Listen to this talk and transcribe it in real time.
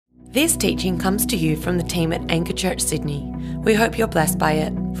This teaching comes to you from the team at Anchor Church Sydney. We hope you're blessed by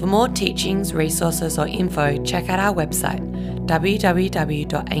it. For more teachings, resources or info, check out our website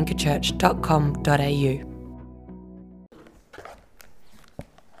www.anchorchurch.com.au.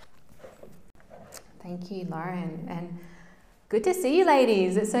 Thank you, Lauren, and good to see you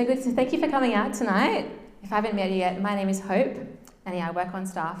ladies. It's so good to thank you for coming out tonight. If I haven't met you yet, my name is Hope, and I work on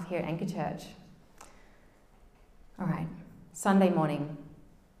staff here at Anchor Church. All right, Sunday morning,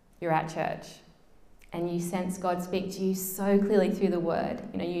 you're at church, and you sense God speak to you so clearly through the Word.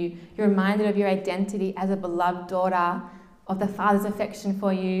 You're reminded of your identity as a beloved daughter, of the Father's affection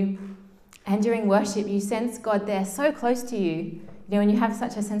for you, and during worship, you sense God there so close to you. And you have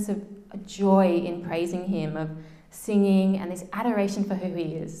such a sense of joy in praising Him, of singing, and this adoration for who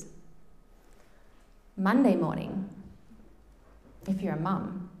He is. Monday morning, if you're a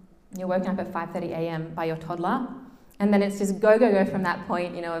mum, you're woken up at 5:30 a.m. by your toddler, and then it's just go from that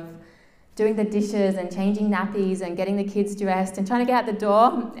point, of doing the dishes and changing nappies and getting the kids dressed and trying to get out the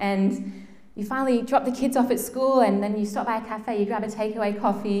door, and you finally drop the kids off at school, and then you stop by a cafe, you grab a takeaway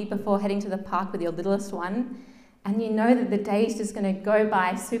coffee before heading to the park with your littlest one, and you know that the day is just going to go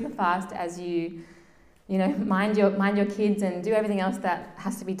by super fast as you mind your kids and do everything else that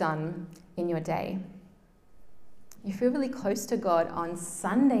has to be done in your day. You feel really close to God on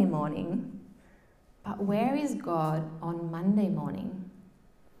Sunday morning, but where is God on Monday morning?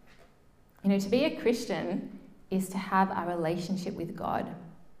 To be a Christian is to have a relationship with God.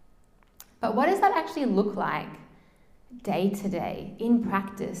 But what does that actually look like day to day, in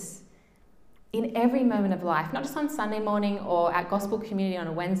practice, in every moment of life? Not just on Sunday morning or at gospel community on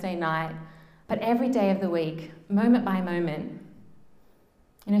a Wednesday night, but every day of the week, moment by moment.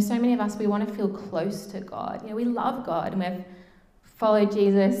 So many of us, we want to feel close to God. We love God and we've followed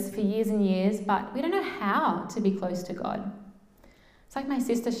Jesus for years and years, but we don't know how to be close to God. It's like my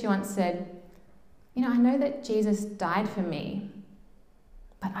sister, she once said, I know that Jesus died for me,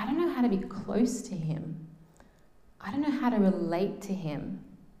 but I don't know how to be close to Him. I don't know how to relate to Him.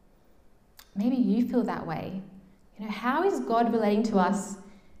 Maybe you feel that way. How is God relating to us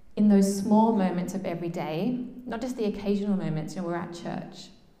in those small moments of every day, not just the occasional moments when we're at church?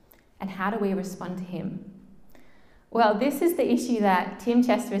 And how do we respond to Him? Well, this is the issue that Tim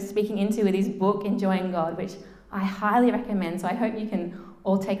Chester is speaking into with his book, Enjoying God, which I highly recommend, so I hope you can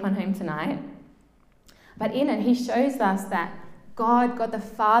all take one home tonight. But in it, he shows us that God the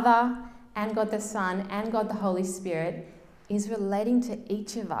Father, and God the Son, and God the Holy Spirit is relating to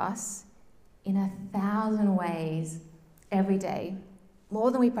each of us in 1,000 ways every day,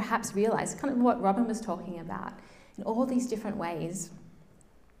 more than we perhaps realize, kind of what Robin was talking about, in all these different ways.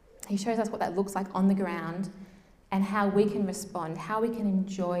 He shows us what that looks like on the ground and how we can respond, how we can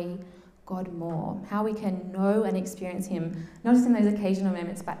enjoy God more, how we can know and experience Him, not just in those occasional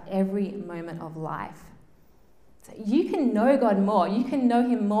moments, but every moment of life. So you can know God more. You can know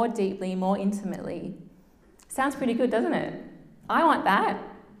Him more deeply, more intimately. Sounds pretty good, doesn't it? I want that.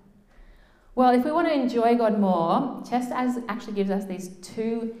 Well, if we want to enjoy God more, Chester actually gives us these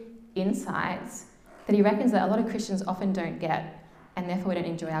two insights that he reckons that a lot of Christians often don't get, and therefore we don't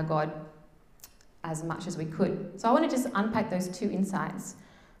enjoy our God as much as we could. So I want to just unpack those two insights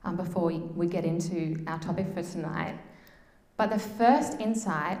before we get into our topic for tonight. But the first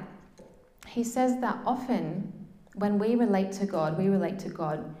insight, he says that often when we relate to God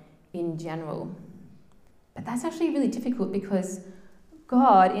in general. But that's actually really difficult because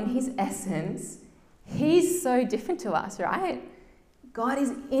God, in His essence, He's so different to us, right? God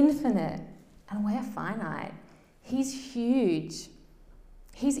is infinite and we're finite. He's huge.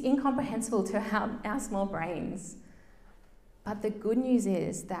 He's incomprehensible to our small brains. But the good news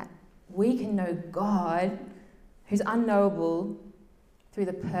is that we can know God, who's unknowable, through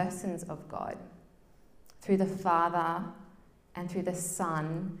the persons of God, through the Father and through the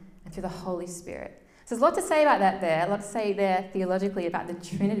Son and through the Holy Spirit. So there's a lot to say about that there, a lot to say there theologically about the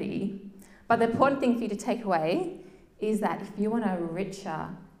Trinity. But the important thing for you to take away is that if you want a richer,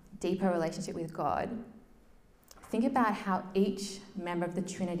 deeper relationship with God, think about how each member of the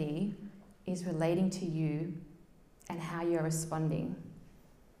Trinity is relating to you and how you're responding.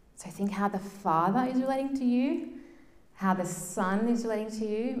 So think how the Father is relating to you, how the Son is relating to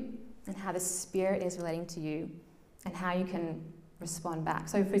you, and how the Spirit is relating to you, and how you can respond back.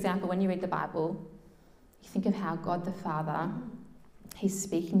 So, for example, when you read the Bible, you think of how God the Father, He's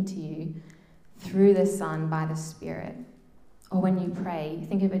speaking to you through the Son by the Spirit. Or when you pray, you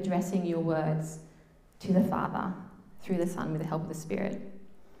think of addressing your words to the Father through the Son with the help of the Spirit.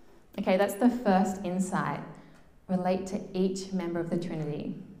 Okay, that's the first insight. Relate to each member of the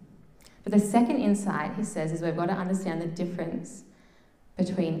Trinity. But the second insight, he says, is we've got to understand the difference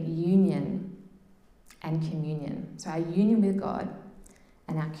between union and communion. So our union with God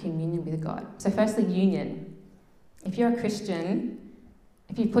and our communion with God. So firstly, union. If you're a Christian,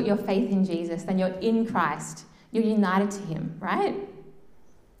 if you put your faith in Jesus, then you're in Christ. You're united to him, right?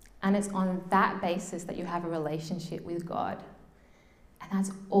 And it's on that basis that you have a relationship with God. And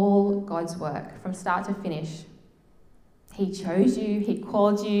that's all God's work, from start to finish. He chose you, he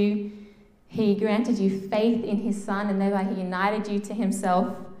called you, he granted you faith in his Son, and thereby he united you to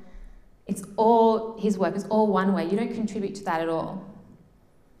himself. It's all his work. It's all one way. You don't contribute to that at all.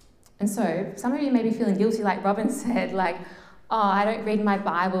 And so some of you may be feeling guilty, like Robin said, like, oh, I don't read my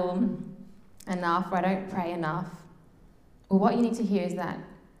Bible enough, or I don't pray enough. Well, what you need to hear is that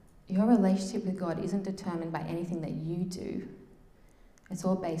your relationship with God isn't determined by anything that you do. It's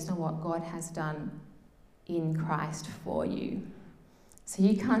all based on what God has done in Christ for you. So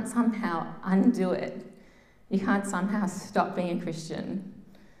you can't somehow undo it. You can't somehow stop being a Christian.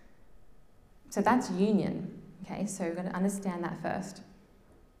 So that's union, okay? So we're going to understand that first.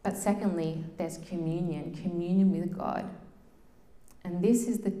 But secondly, there's communion with God. And this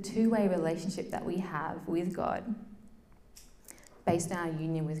is the two-way relationship that we have with God based on our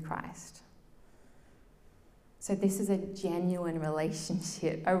union with Christ. So this is a genuine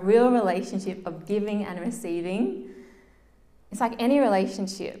relationship, a real relationship of giving and receiving. It's like any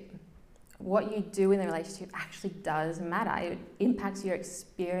relationship. What you do in the relationship actually does matter. It impacts your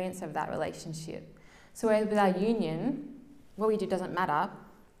experience of that relationship. So with our union, what we do doesn't matter.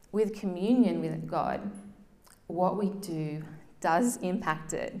 With communion with God, what we do does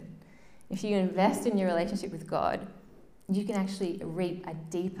impact it. If you invest in your relationship with God, you can actually reap a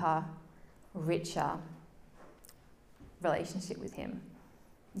deeper, richer relationship with him.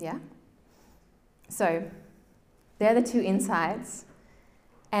 Yeah? So they're the two insights.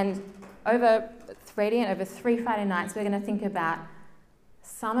 And over over 3 Friday nights, we're going to think about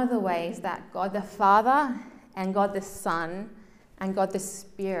some of the ways that God the Father and God the Son and God the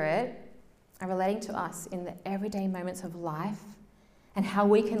Spirit are relating to us in the everyday moments of life, and how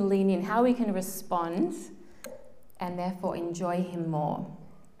we can lean in, how we can respond, and therefore enjoy him more.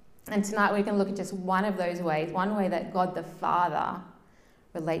 And tonight we're going to look at just one of those ways, one way that God the Father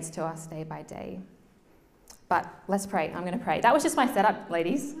relates to us day by day. But let's pray. I'm going to pray. That was just my setup,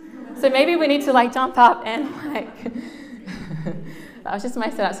 ladies. So maybe we need to jump up and that was just my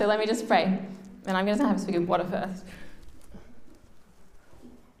setup. So let me just pray. And I'm going to have a swig of water first.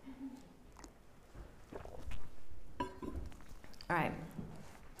 All right.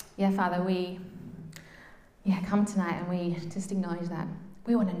 Yeah, Father, we come tonight and we just acknowledge that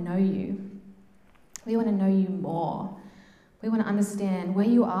we want to know you. We want to know you more. We want to understand where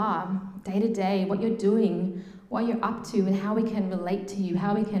you are day to day, what you're doing, what you're up to, and how we can relate to you,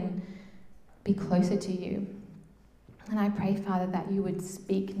 how we can be closer to you. And I pray, Father, that you would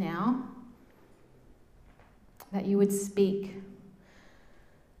speak now, that you would speak,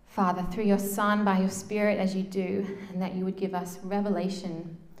 Father, through your Son, by your Spirit as you do, and that you would give us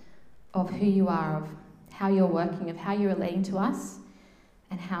revelation of who you are, of how you're working, of how you're relating to us,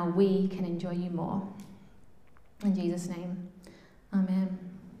 and how we can enjoy you more. In Jesus' name, amen.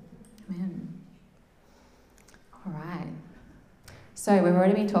 Amen. All right. So we've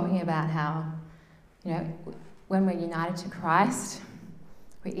already been talking about how, when we're united to Christ,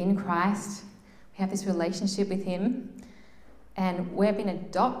 we're in Christ, we have this relationship with him, and we've been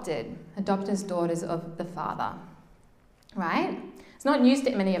adopted as daughters of the Father, right? It's not news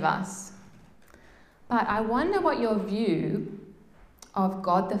to many of us, but I wonder what your view of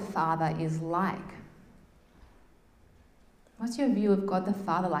God the Father is like. What's your view of God the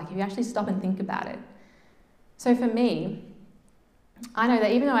Father like if you actually stop and think about it? So for me, I know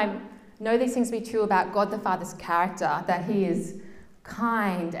that even though I know these things to be true about God the Father's character, that he is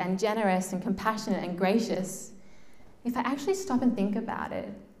kind and generous and compassionate and gracious, if I actually stop and think about it,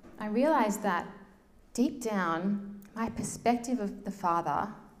 I realize that deep down, my perspective of the Father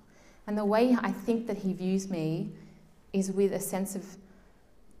and the way I think that he views me is with a sense of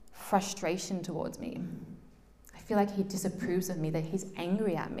frustration towards me. I feel like he disapproves of me, that he's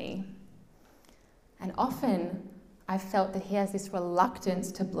angry at me. And often I've felt that he has this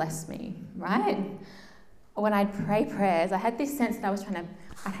reluctance to bless me, right? When I'd pray prayers, I had this sense that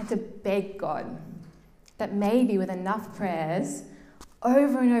I had to beg God that maybe with enough prayers,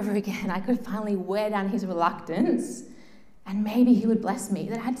 over and over again, I could finally wear down his reluctance and maybe he would bless me,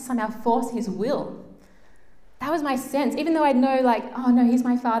 that I had to somehow force his will. That was my sense. Even though I know, oh no, he's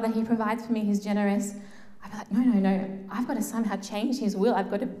my Father, he provides for me, he's generous, I'd be like, no, I've got to somehow change his will, I've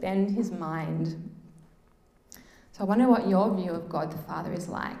got to bend his mind. So I wonder what your view of God the Father is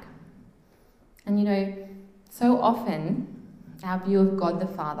like. And so often our view of God the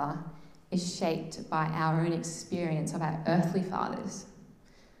Father is shaped by our own experience of our earthly fathers.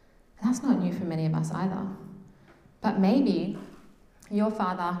 And that's not new for many of us either. But maybe your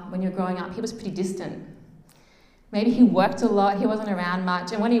father, when you were growing up, he was pretty distant. Maybe he worked a lot, he wasn't around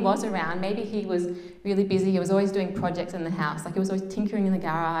much, and when he was around, maybe he was really busy, he was always doing projects in the house, like he was always tinkering in the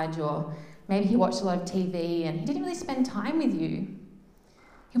garage, or maybe he watched a lot of TV and he didn't really spend time with you.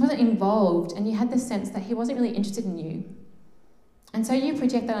 He wasn't involved, and you had the sense that he wasn't really interested in you. And so you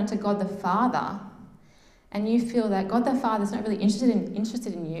project that onto God the Father, and you feel that God the Father is not really interested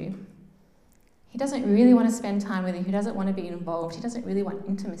in you. He doesn't really want to spend time with you. He doesn't want to be involved. He doesn't really want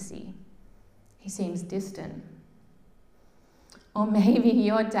intimacy. He seems distant. Or maybe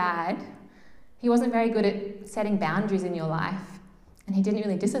your dad, he wasn't very good at setting boundaries in your life, and he didn't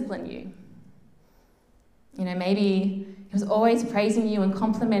really discipline you. You know, maybe he was always praising you and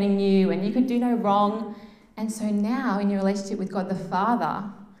complimenting you, and you could do no wrong. And so now, in your relationship with God the Father,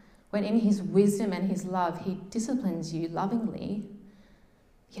 when in his wisdom and his love, he disciplines you lovingly,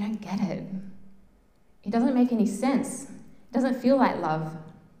 you don't get it. It doesn't make any sense. It doesn't feel like love.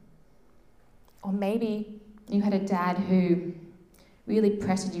 Or maybe you had a dad who really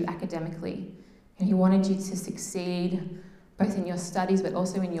pressured you academically, and he wanted you to succeed both in your studies but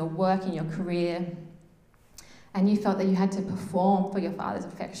also in your work, in your career. And you felt that you had to perform for your father's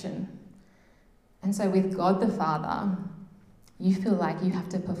affection. And so with God the Father, you feel like you have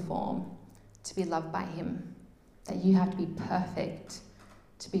to perform to be loved by him, that you have to be perfect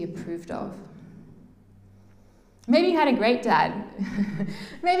to be approved of. Maybe you had a great dad.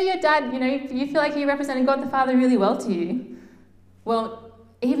 Maybe your dad, you feel like he represented God the Father really well to you. Well,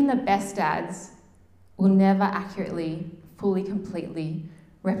 even the best dads will never accurately, fully, completely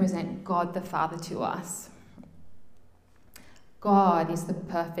represent God the Father to us. God is the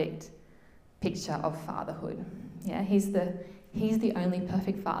perfect picture of fatherhood. Yeah, he's the only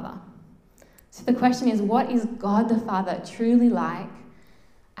perfect father. So the question is, what is God the Father truly like?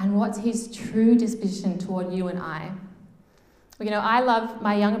 And what's his true disposition toward you and I? Well, I love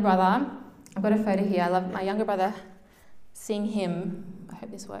my younger brother. I've got a photo here. I love my younger brother, seeing him, I hope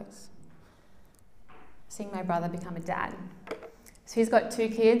this works, seeing my brother become a dad. So he's got 2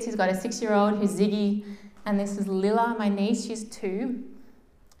 kids. He's got a 6-year-old who's Ziggy, and this is Lila, my niece. She's 2.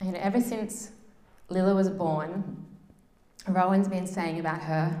 And ever since Lila was born, Rowan's been saying about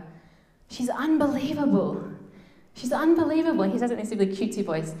her, she's unbelievable. She's unbelievable. He says it in this really cutesy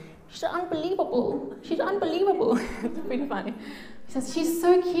voice. She's unbelievable. She's unbelievable. It's pretty funny. He says, she's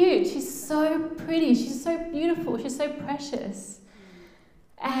so cute. She's so pretty. She's so beautiful. She's so precious.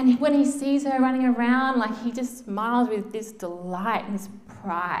 And when he sees her running around, he just smiles with this delight and this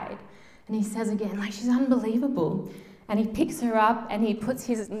pride. And he says again, she's unbelievable. And he picks her up and he puts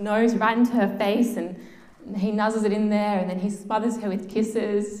his nose right into her face and he nuzzles it in there and then he smothers her with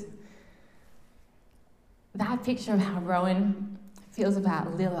kisses. That picture of how Rowan feels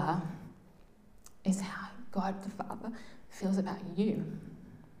about Lila is how God the Father feels about you.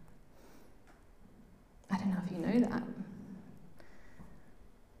 I don't know if you know that.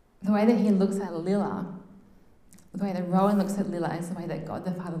 The way that he looks at Lila, the way that Rowan looks at Lila is the way that God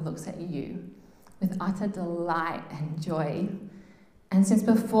the Father looks at you, with utter delight and joy. And since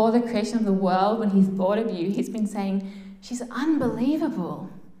before the creation of the world, when he thought of you, he's been saying, she's unbelievable.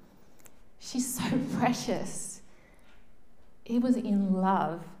 She's so precious. It was in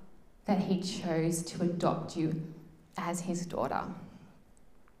love that he chose to adopt you as his daughter.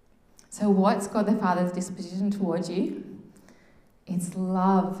 So what's God the Father's disposition towards you? It's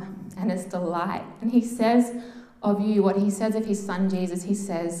love and it's delight. And he says of you what he says of his son Jesus. He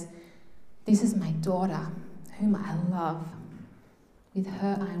says, this is my daughter, whom I love. With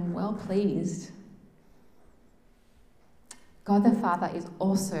her I am well pleased. God the Father is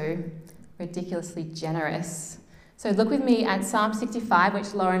also ridiculously generous. So look with me at Psalm 65,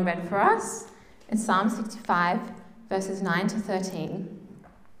 which Lauren read for us. It's Psalm 65, verses 9 to 13.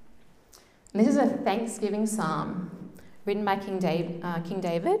 And this is a thanksgiving psalm written by King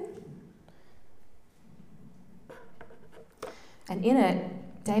David. And in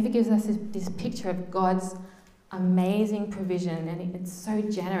it, David gives us this picture of God's amazing provision, and it's so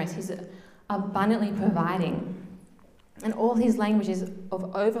generous. He's abundantly providing. And all his language is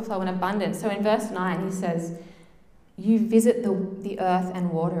of overflow and abundance. So in verse 9, he says, you visit the earth and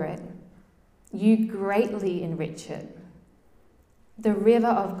water it. You greatly enrich it. The river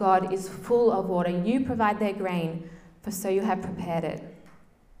of God is full of water. You provide their grain, for so you have prepared it.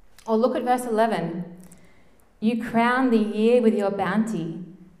 Or look at verse 11. You crown the year with your bounty.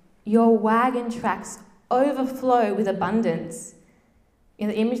 Your wagon tracks overflow with abundance.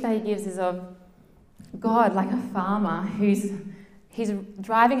 The image that he gives is of God like a farmer who's He's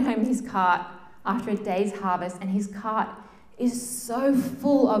driving home his cart after a day's harvest, and his cart is so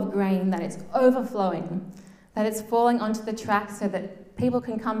full of grain that it's overflowing, that it's falling onto the track so that people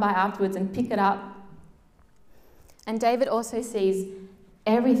can come by afterwards and pick it up. And David also sees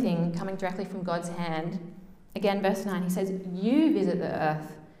everything coming directly from God's hand. Again, verse 9, he says, "You visit the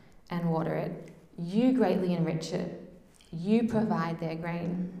earth and water it. You greatly enrich it. You provide their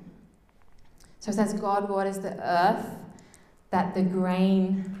grain." So it says God waters the earth, that the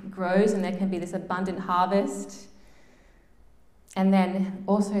grain grows and there can be this abundant harvest. And then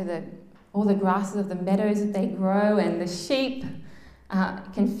also all the grasses of the meadows, they grow, and the sheep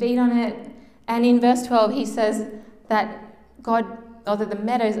can feed on it. And in verse 12, he says that the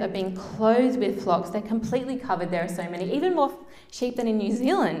meadows are being clothed with flocks. They're completely covered. There are so many, even more sheep than in New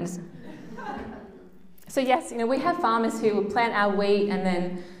Zealand. So yes, we have farmers who will plant our wheat and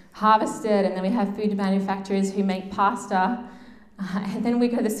then harvest it, and then we have food manufacturers who make pasta, and then we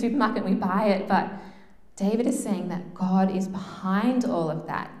go to the supermarket and we buy it. But David is saying that God is behind all of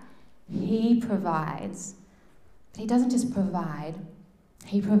that. He provides. But he doesn't just provide,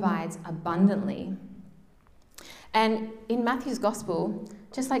 he provides abundantly. And in Matthew's Gospel,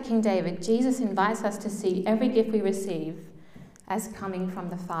 just like King David, Jesus invites us to see every gift we receive as coming from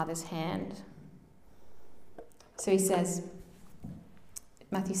the Father's hand. So he says,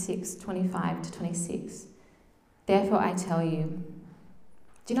 Matthew 6:25-26, "Therefore I tell you,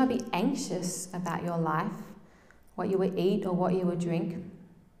 do not be anxious about your life, what you will eat or what you will drink,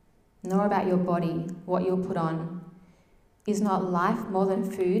 nor about your body, what you will put on. Is not life more than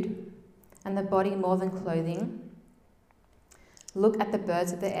food, and the body more than clothing? Look at the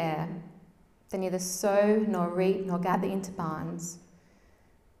birds of the air. They neither sow nor reap nor gather into barns,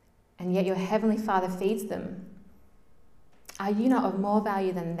 and yet your heavenly Father feeds them. Are you not of more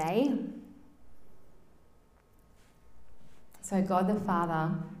value than they?" So God the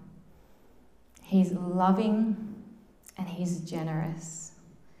Father, he's loving and he's generous.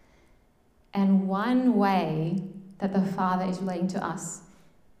 And one way that the Father is relating to us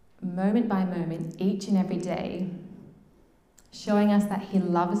moment by moment, each and every day, showing us that he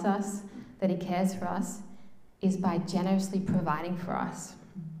loves us, that he cares for us, is by generously providing for us.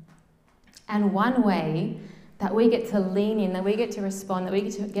 And one way that we get to lean in, that we get to respond, that we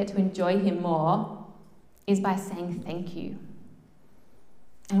get to enjoy him more, is by saying thank you.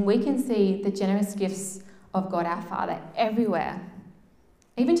 And we can see the generous gifts of God our Father everywhere.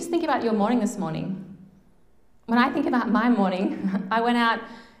 Even just think about your morning this morning. When I think about my morning, I went out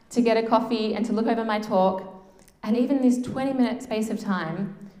to get a coffee and to look over my talk, and even this 20-minute space of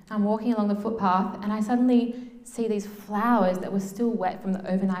time, I'm walking along the footpath and I suddenly see these flowers that were still wet from the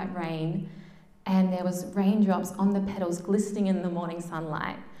overnight rain, and there was raindrops on the petals glistening in the morning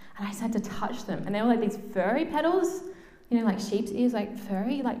sunlight, and I just had to touch them, and they were like these furry petals, like sheep's ears, like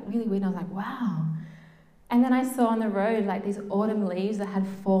furry, like really weird. And I was like, wow. And then I saw on the road like these autumn leaves that had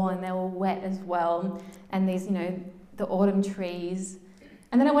fallen, they were wet as well, and these, the autumn trees.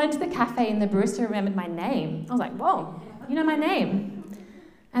 And then I went into the cafe and the barista remembered my name. I was like, whoa, you know my name.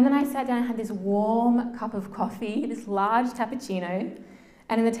 And then I sat down and had this warm cup of coffee, this large cappuccino,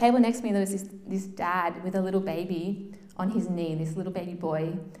 and in the table next to me there was this dad with a little baby on his knee, this little baby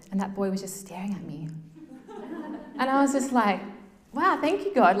boy, and that boy was just staring at me. And I was just like, wow, thank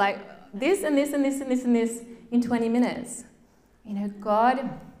you, God. Like this and this and this and this and this in 20 minutes. God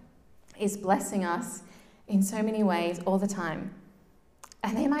is blessing us in so many ways all the time.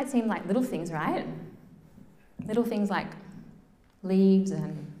 And they might seem like little things, right? Little things like leaves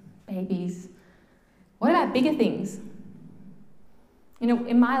and babies. What about bigger things?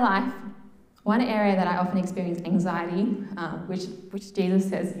 In my life, one area that I often experience anxiety, which Jesus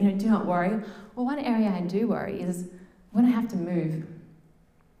says, do not worry. Well, one area I do worry is when I have to move.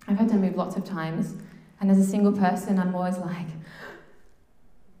 I've had to move lots of times, and as a single person, I'm always like,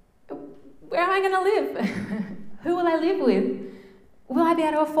 where am I going to live? Who will I live with? Will I be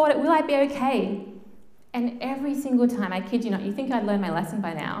able to afford it? Will I be okay? And every single time, I kid you not, you think I'd learned my lesson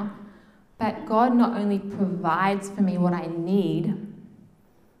by now, but God not only provides for me what I need,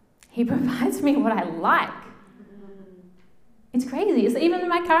 he provides for me what I like. It's crazy. It's even in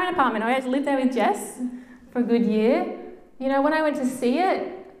my current apartment. I had to live there with Jess for a good year. When I went to see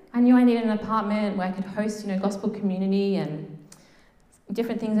it, I knew I needed an apartment where I could host, gospel community and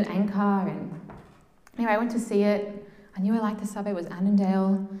different things at Anchor. And anyway, I went to see it. I knew I liked the suburb. It was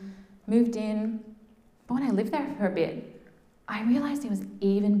Annandale. Moved in. But when I lived there for a bit, I realised it was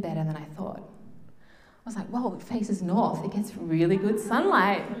even better than I thought. I was like, whoa, it faces north. It gets really good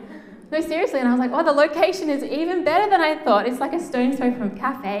sunlight. No, seriously. And I was like, oh, the location is even better than I thought. It's like a stone's throw from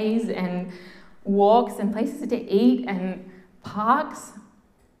cafes and walks and places to eat. And parks.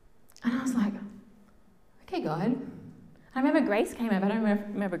 And I was like, okay, God. I remember Grace came over. I don't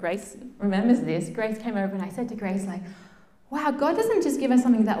remember Grace remembers this. Grace came over and I said to Grace, like, wow, God doesn't just give us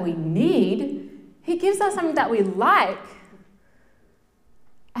something that we need. He gives us something that we like.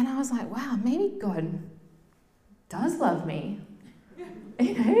 And I was like, wow, maybe God does love me.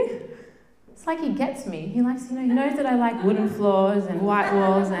 You know? It's like he gets me. He likes, he knows that I like wooden floors and white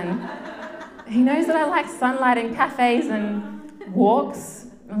walls, and he knows that I like sunlight and cafes and walks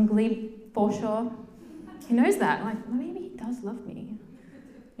on Glebe foreshore. He knows that. Like, well, maybe he does love me.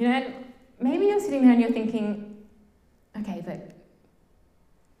 And maybe you're sitting there and you're thinking, okay, but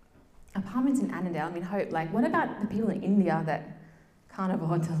apartments in Annandale, Hope, like, what about the people in India that can't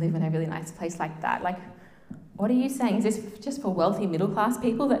afford to live in a really nice place like that? Like, what are you saying? Is this just for wealthy middle-class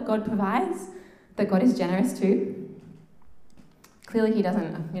people that God provides? That God is generous to? Clearly he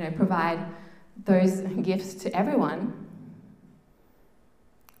doesn't, provide those gifts to everyone.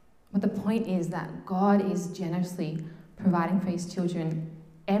 But the point is that God is generously providing for his children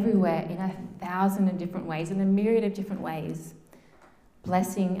everywhere in 1,000 different ways, in a myriad of different ways.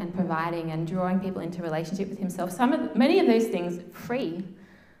 Blessing and providing and drawing people into relationship with himself. Many of those things free,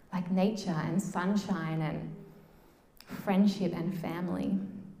 like nature and sunshine and friendship and family.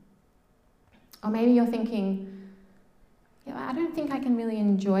 Or maybe you're thinking, I don't think I can really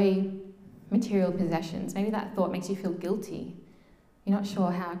enjoy material possessions. Maybe that thought makes you feel guilty. You're not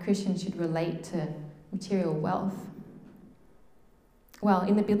sure how a Christian should relate to material wealth. Well,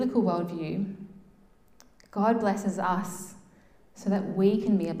 in the biblical worldview, God blesses us so that we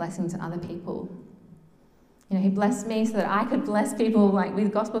can be a blessing to other people. He blessed me so that I could bless people like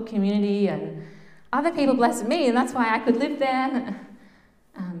with gospel community, and other people blessed me, and that's why I could live there.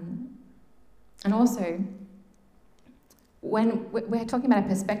 And also, when we're talking about a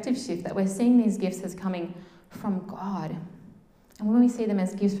perspective shift, that we're seeing these gifts as coming from God. And when we see them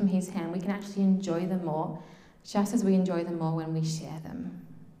as gifts from his hand, we can actually enjoy them more, just as we enjoy them more when we share them.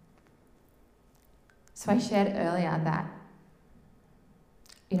 So I shared earlier that,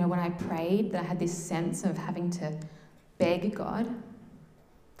 when I prayed, that I had this sense of having to beg God,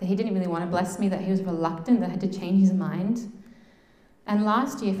 that he didn't really want to bless me, that he was reluctant, that I had to change his mind. And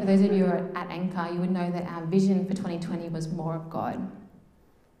last year, for those of you who are at Anchor, you would know that our vision for 2020 was more of God.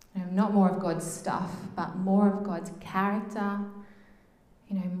 Not more of God's stuff, but more of God's character,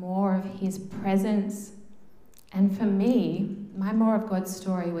 more of his presence. And for me, my more of God's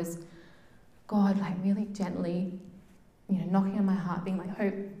story was God, like, really gently, knocking on my heart, being like,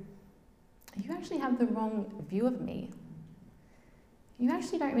 Hope, you actually have the wrong view of me. You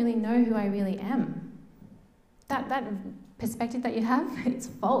actually don't really know who I really am. That perspective that you have, it's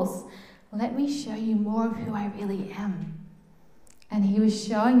false. Let me show you more of who I really am. And he was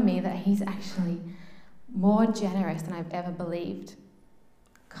showing me that he's actually more generous than I've ever believed.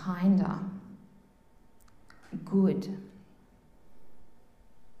 Kinder. Good.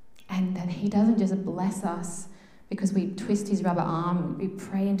 And that he doesn't just bless us because we twist his rubber arm, we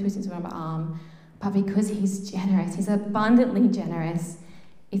pray and twist his rubber arm, but because he's generous, he's abundantly generous.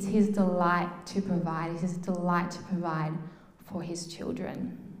 It's his delight to provide. It's his delight to provide for his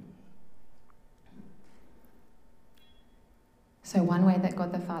children. So one way that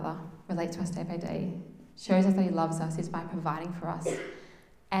God the Father relates to us day by day, shows us that he loves us, is by providing for us.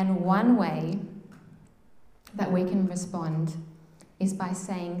 And one way that we can respond is by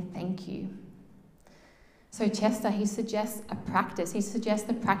saying thank you. So Chester, he suggests a practice. He suggests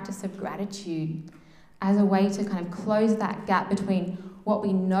the practice of gratitude as a way to kind of close that gap between what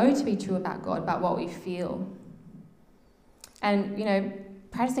we know to be true about God, but what we feel. And,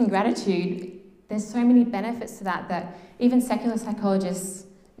 practicing gratitude, there's so many benefits to that even secular psychologists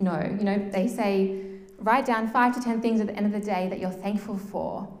know. They say, write down 5 to 10 things at the end of the day that you're thankful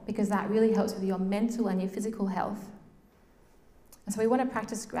for, because that really helps with your mental and your physical health. And so we want to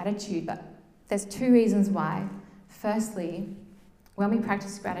practice gratitude, but there's 2 reasons why. Firstly, when we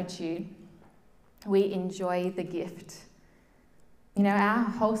practice gratitude, we enjoy the gift. Our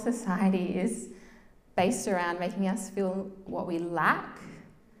whole society is based around making us feel what we lack,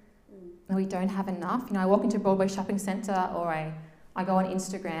 and we don't have enough. I walk into Broadway Shopping Centre, or I go on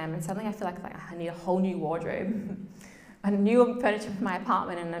Instagram, and suddenly I feel like I need a whole new wardrobe, a new furniture for my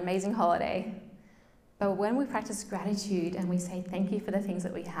apartment, and an amazing holiday. But when we practice gratitude and we say thank you for the things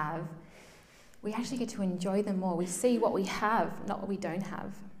that we have, we actually get to enjoy them more. We see what we have, not what we don't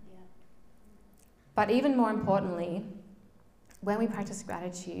have. Yeah. But even more importantly, when we practice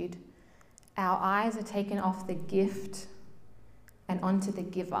gratitude, our eyes are taken off the gift and onto the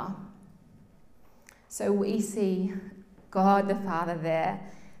giver. So we see God the Father there,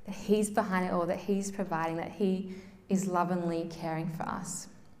 that he's behind it all, that he's providing, that he is lovingly caring for us.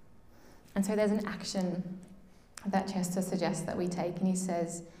 And so there's an action that Chester suggests that we take, and he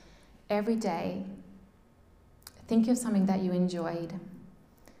says, every day, think of something that you enjoyed,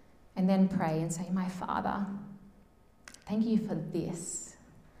 and then pray and say, my Father, thank you for this,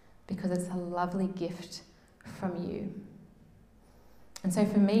 because it's a lovely gift from you. And so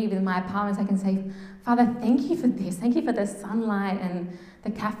for me, with my apartments, I can say, Father, thank you for this. Thank you for the sunlight and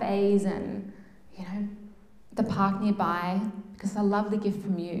the cafes and, the park nearby, because it's a lovely gift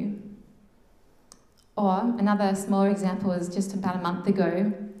from you. Or another smaller example was just about a month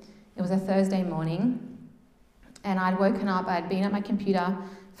ago. It was a Thursday morning, and I'd woken up, I'd been at my computer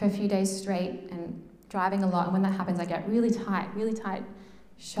for a few days straight and driving a lot, and when that happens, I get really tight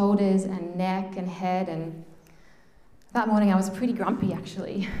shoulders and neck and head, and that morning I was pretty grumpy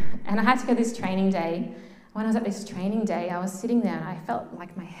actually, and I had to go to this training day. When I was at this training day, I was sitting there and I felt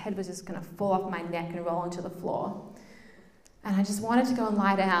like my head was just going to fall off my neck and roll onto the floor. And I just wanted to go and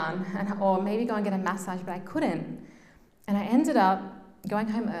lie down, or maybe go and get a massage, but I couldn't. And I ended up going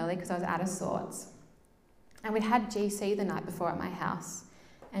home early because I was out of sorts. And we'd had GC the night before at my house.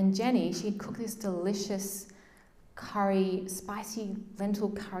 And Jenny, she'd cooked this delicious curry, spicy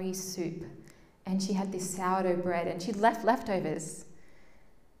lentil curry soup. And she had this sourdough bread, and she'd left leftovers.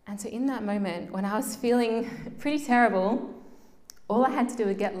 And so in that moment, when I was feeling pretty terrible, all I had to do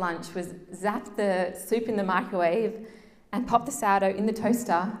to get lunch was zap the soup in the microwave and pop the sourdough in the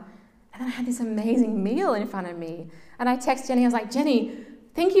toaster. And then I had this amazing meal in front of me. And I texted Jenny, I was like, Jenny,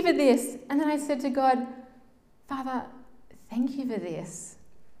 thank you for this. And then I said to God, Father, thank you for this,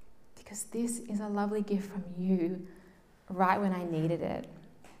 because this is a lovely gift from you right when I needed it.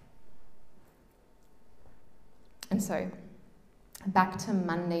 And so, back to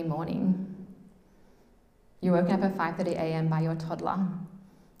Monday morning. You're woken up at 5:30 a.m. by your toddler,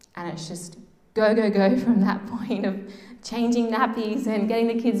 and it's just go from that point of changing nappies and getting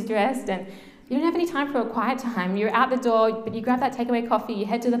the kids dressed, and you don't have any time for a quiet time. You're out the door, but you grab that takeaway coffee, you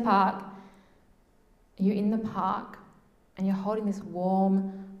head to the park. You're in the park, and you're holding this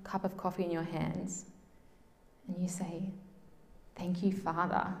warm cup of coffee in your hands, and you say, thank you,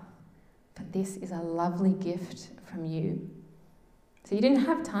 Father, for this is a lovely gift from you. So you didn't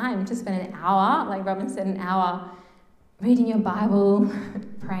have time to spend an hour, like Robin said, an hour reading your Bible,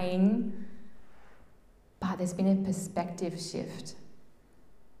 praying, but there's been a perspective shift.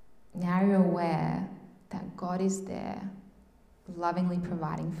 Now you're aware that God is there, lovingly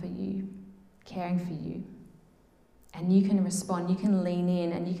providing for you, caring for you. And you can respond, you can lean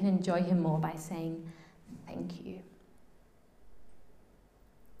in, and you can enjoy Him more by saying, thank you.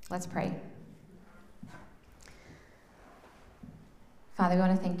 Let's pray. Father, we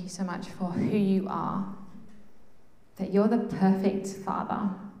want to thank you so much for who you are, that you're the perfect Father,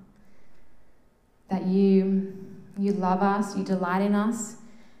 that you love us, you delight in us,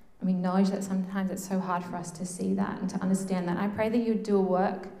 and we acknowledge that sometimes it's so hard for us to see that and to understand that. I pray that you do a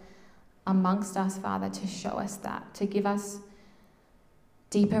work amongst us, Father, to show us that, to give us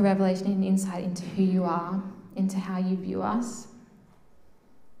deeper revelation and insight into who you are, into how you view us.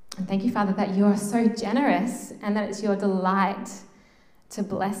 And thank you, Father, that you are so generous and that it's your delight to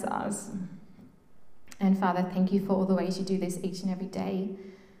bless us. And Father, thank you for all the ways you do this each and every day.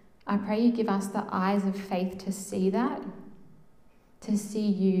 I pray you give us the eyes of faith to see that, to see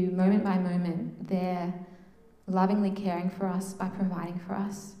you moment by moment there, lovingly caring for us by providing for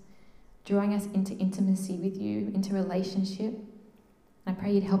us, drawing us into intimacy with you, into relationship. And I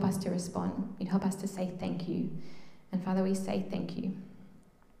pray you'd help us to respond. You'd help us to say thank you. And Father, we say thank you.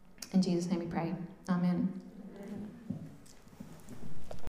 In Jesus' name we pray. Amen.